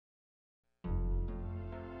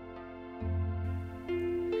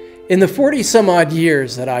In the 40 some odd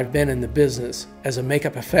years that I've been in the business as a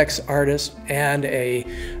makeup effects artist and a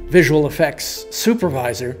visual effects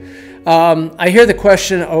supervisor, I hear the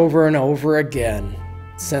question over and over again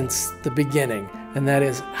since the beginning, and that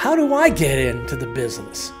is, how do I get into the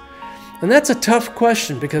business? And that's a tough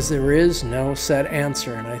question because there is no set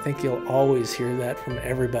answer, and I think you'll always hear that from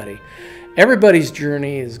everybody. Everybody's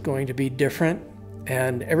journey is going to be different,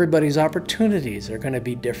 and everybody's opportunities are going to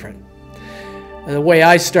be different. The way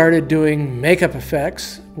I started doing makeup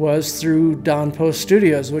effects was through Don Post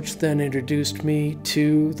Studios, which then introduced me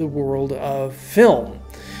to the world of film.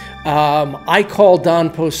 I called Don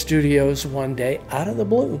Post Studios one day out of the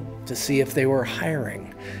blue to see if they were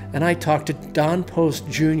hiring. And I talked to Don Post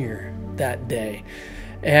Jr. that day.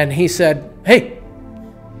 And he said, "Hey,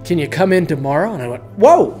 can you come in tomorrow?" And I went,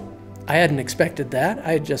 "Whoa!" I hadn't expected that.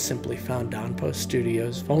 I had just simply found Don Post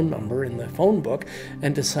Studios' phone number in the phone book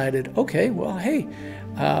and decided, okay, well, hey,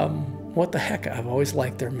 what the heck? I've always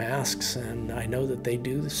liked their masks, and I know that they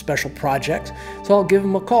do special projects, so I'll give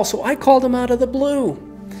them a call. So I called them out of the blue.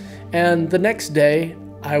 And the next day,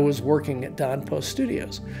 I was working at Don Post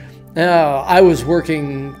Studios. I was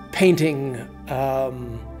working painting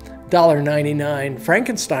 $1.99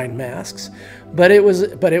 Frankenstein masks, but it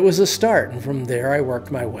was a start, and from there I worked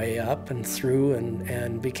my way up and through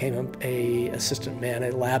and became a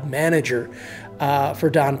lab manager for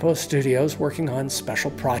Don Post Studios, working on special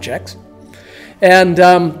projects, and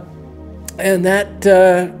that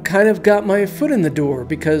kind of got my foot in the door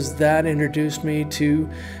because that introduced me to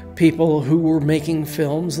people who were making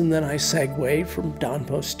films, and then I segued from Don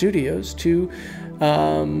Post Studios to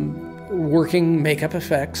working makeup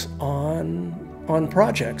effects on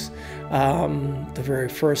projects. The very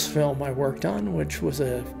first film I worked on, which was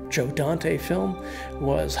a Joe Dante film,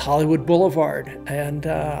 was Hollywood Boulevard, and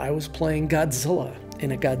I was playing Godzilla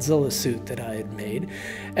in a Godzilla suit that I had made.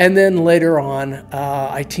 And then later on,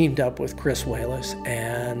 I teamed up with Chris Walas,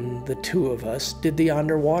 and the two of us did the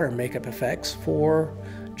underwater makeup effects for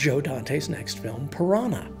Joe Dante's next film,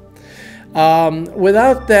 Piranha.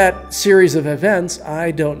 Without that series of events,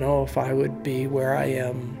 I don't know if I would be where I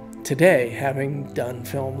am today, having done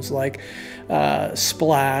films like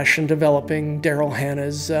Splash and developing Daryl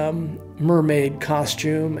Hannah's mermaid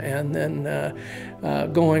costume, and then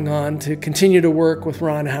going on to continue to work with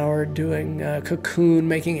Ron Howard doing Cocoon,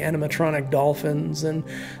 making animatronic dolphins and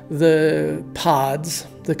the pods,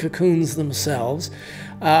 the cocoons themselves,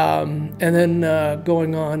 and then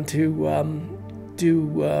going on to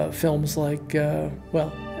do films like,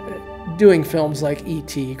 doing films like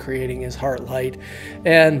E.T., creating his Heartlight,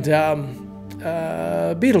 and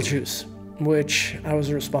Beetlejuice, which I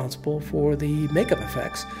was responsible for the makeup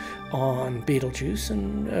effects on Beetlejuice,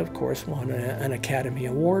 and of course won an Academy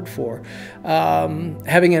Award for.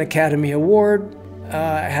 Having an Academy Award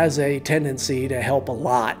has a tendency to help a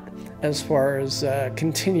lot as far as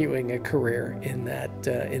continuing a career in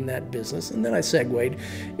that business. And then I segued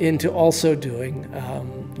into also doing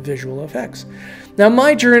visual effects. Now,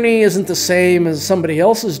 my journey isn't the same as somebody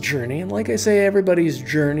else's journey, and like I say, everybody's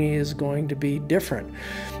journey is going to be different.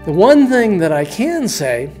 The one thing that I can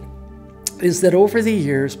say is that over the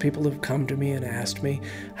years, people have come to me and asked me,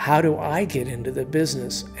 how do I get into the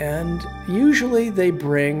business? And usually they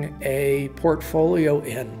bring a portfolio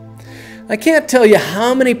in. I can't tell you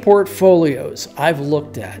how many portfolios I've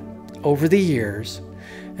looked at over the years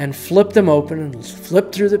and flipped them open and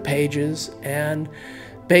flipped through the pages and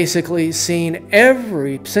basically seen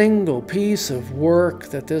every single piece of work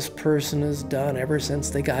that this person has done ever since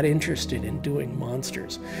they got interested in doing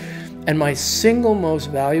monsters. And my single most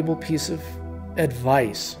valuable piece of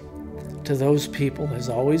advice to those people has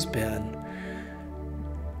always been,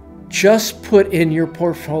 just put in your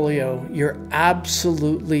portfolio your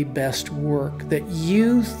absolutely best work that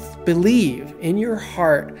you believe in your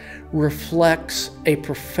heart reflects a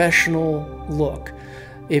professional look.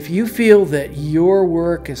 If you feel that your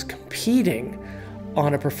work is competing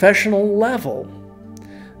on a professional level,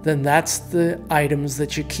 then that's the items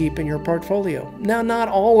that you keep in your portfolio. Now, not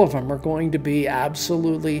all of them are going to be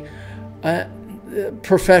absolutely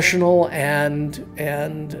professional and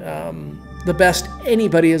the best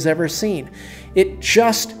anybody has ever seen. It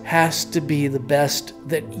just has to be the best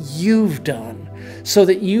that you've done so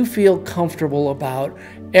that you feel comfortable about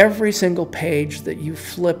every single page that you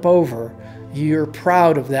flip over. You're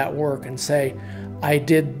proud of that work and say, I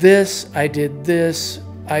did this, I did this,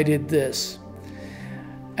 I did this.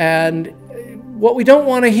 And what we don't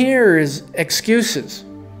want to hear is excuses,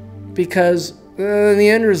 because in the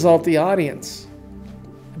end result, the audience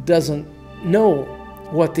doesn't know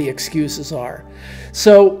what the excuses are.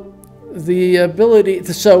 So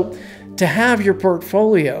to to have your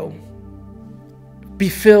portfolio be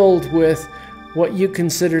filled with what you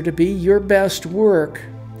consider to be your best work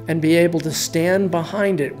and be able to stand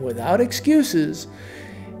behind it without excuses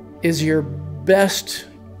is your best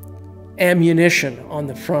ammunition on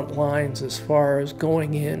the front lines as far as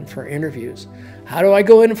going in for interviews. How do I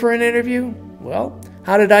go in for an interview? Well,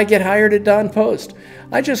 how did I get hired at Don Post?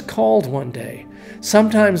 I just called one day.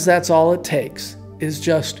 Sometimes that's all it takes, is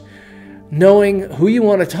just knowing who you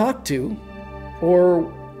want to talk to,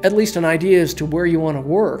 or at least an idea as to where you want to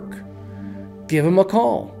work. Give them a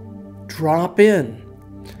call. Drop in.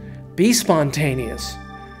 Be spontaneous.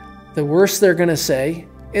 The worst they're going to say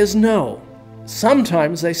is no.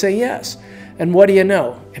 Sometimes they say yes. And what do you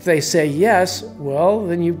know? If they say yes, well,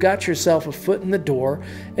 then you've got yourself a foot in the door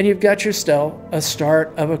and you've got yourself a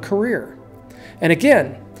start of a career. And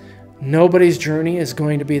again, nobody's journey is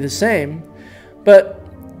going to be the same, but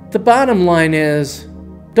the bottom line is,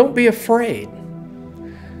 don't be afraid.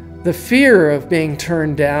 The fear of being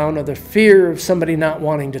turned down, or the fear of somebody not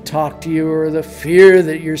wanting to talk to you, or the fear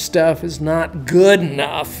that your stuff is not good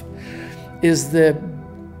enough is the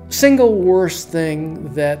single worst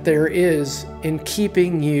thing that there is in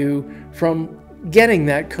keeping you from getting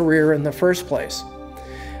that career in the first place.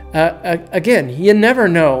 Again, you never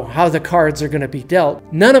know how the cards are going to be dealt.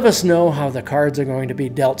 None of us know how the cards are going to be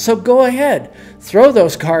dealt. So go ahead, throw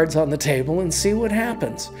those cards on the table and see what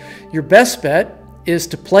happens. Your best bet is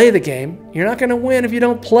to play the game. You're not going to win if you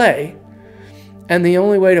don't play. And the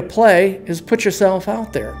only way to play is put yourself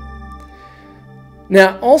out there.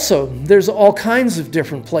 Now, also, there's all kinds of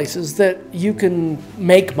different places that you can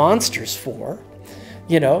make monsters for.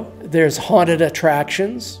 You know, there's haunted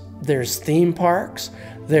attractions, there's theme parks,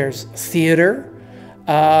 there's theater,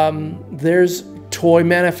 there's toy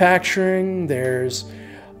manufacturing, there's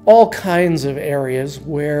all kinds of areas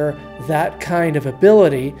where that kind of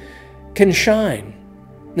ability can shine.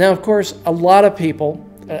 Now, of course, a lot of people,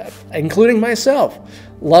 including myself,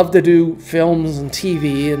 love to do films and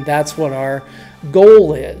TV, and that's what our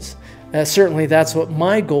goal is. Certainly that's what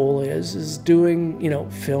my goal is doing,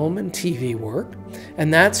 film and TV work.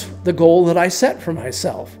 And that's the goal that I set for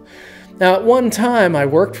myself. Now, at one time, I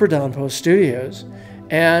worked for Don Post Studios,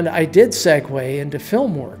 and I did segue into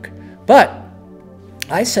film work. But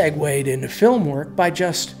I segued into film work by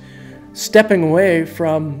just stepping away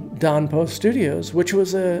from Don Post Studios, which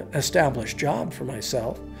was an established job for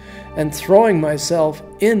myself, and throwing myself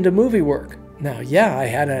into movie work. Now, yeah, I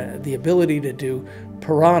had the ability to do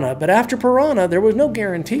Piranha, but after Piranha, there was no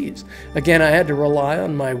guarantees. Again, I had to rely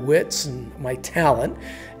on my wits and my talent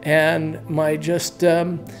and my just,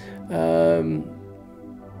 my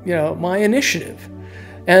initiative.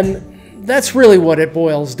 And that's really what it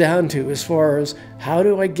boils down to as far as how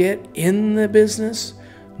do I get in the business?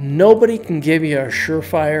 Nobody can give you a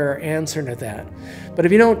surefire answer to that. But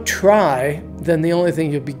if you don't try, then the only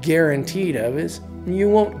thing you'll be guaranteed of is you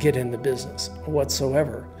won't get in the business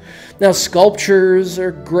whatsoever. Now, sculptures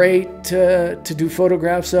are great to do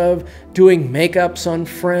photographs of. Doing makeups on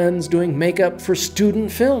friends, doing makeup for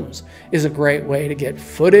student films is a great way to get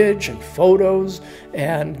footage and photos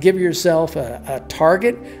and give yourself a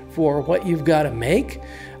target for what you've got to make.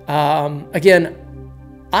 Again,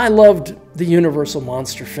 I loved the Universal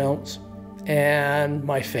Monster films, and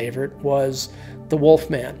my favorite was The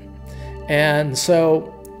Wolfman. And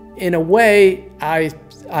so, in a way, I've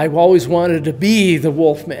always wanted to be the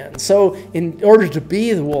Wolfman. So in order to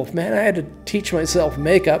be the Wolfman, I had to teach myself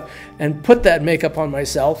makeup and put that makeup on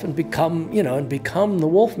myself and become the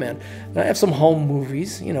Wolfman. And I have some home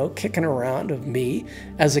movies, kicking around of me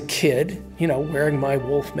as a kid, wearing my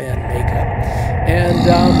Wolfman makeup. And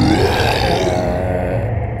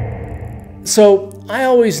so I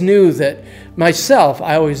always knew that I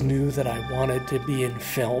wanted to be in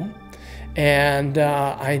film. And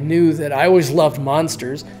I knew that I always loved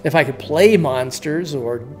monsters. If I could play monsters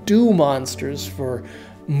or do monsters for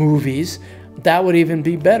movies, that would even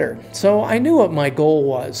be better. So I knew what my goal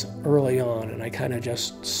was early on, and I kind of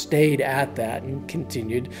just stayed at that and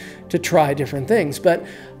continued to try different things. But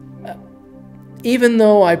even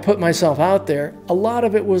though I put myself out there, a lot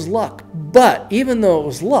of it was luck. But even though it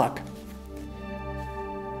was luck,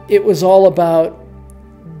 it was all about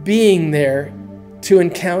being there to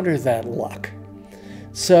encounter that luck.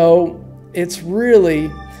 So it's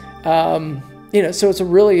really, it's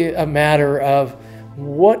really a matter of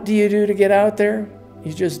what do you do to get out there?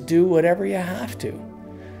 You just do whatever you have to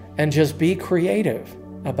and just be creative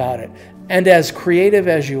about it. And as creative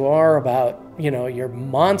as you are about, your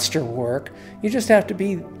monster work, you just have to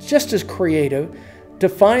be just as creative to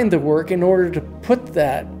find the work in order to put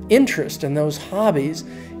that interest and those hobbies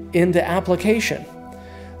into application.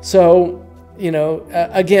 So, you know,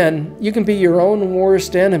 again, you can be your own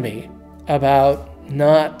worst enemy about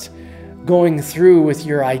not going through with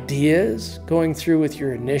your ideas, going through with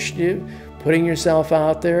your initiative, putting yourself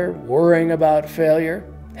out there, worrying about failure.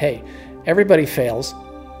 Hey, everybody fails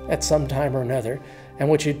at some time or another. And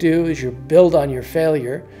what you do is you build on your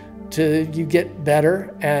failure till you get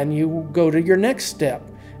better and you go to your next step.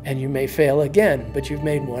 And you may fail again, but you've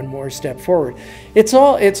made one more step forward. It's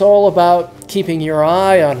all about keeping your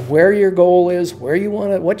eye on where your goal is, where you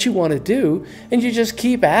want to, what you want to do, and you just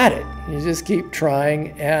keep at it. You just keep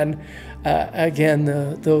trying. And again,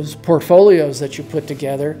 those portfolios that you put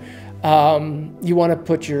together, you want to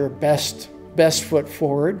put your best foot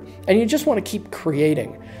forward, and you just want to keep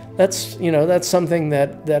creating. That's something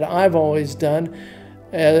that I've always done,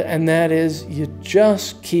 and that is you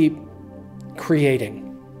just keep creating.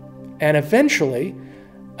 And eventually,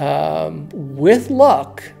 with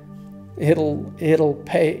luck, it'll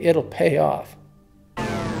pay off.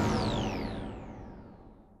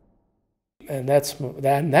 And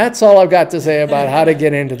that's all I've got to say about how to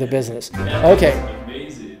get into the business. Okay.